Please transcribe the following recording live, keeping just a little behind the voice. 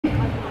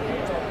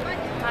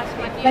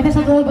Gracias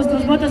a todos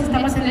vuestros votos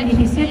estamos en el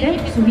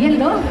 17,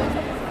 subiendo.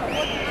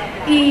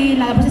 Y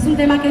nada, pues es un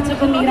tema que he hecho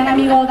con mi gran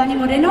amigo Dani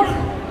Moreno.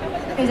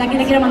 Desde aquí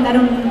le quiero mandar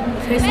un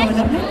beso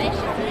enorme.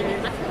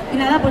 Y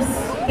nada, pues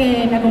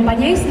que me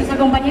acompañéis, nos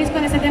acompañéis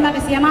con ese tema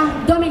que se llama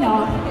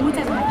Domino.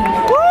 Muchas gracias.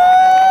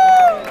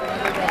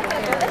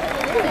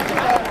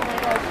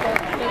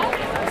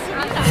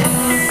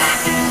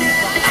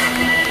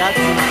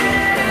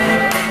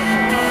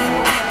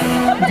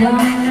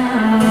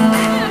 Domino.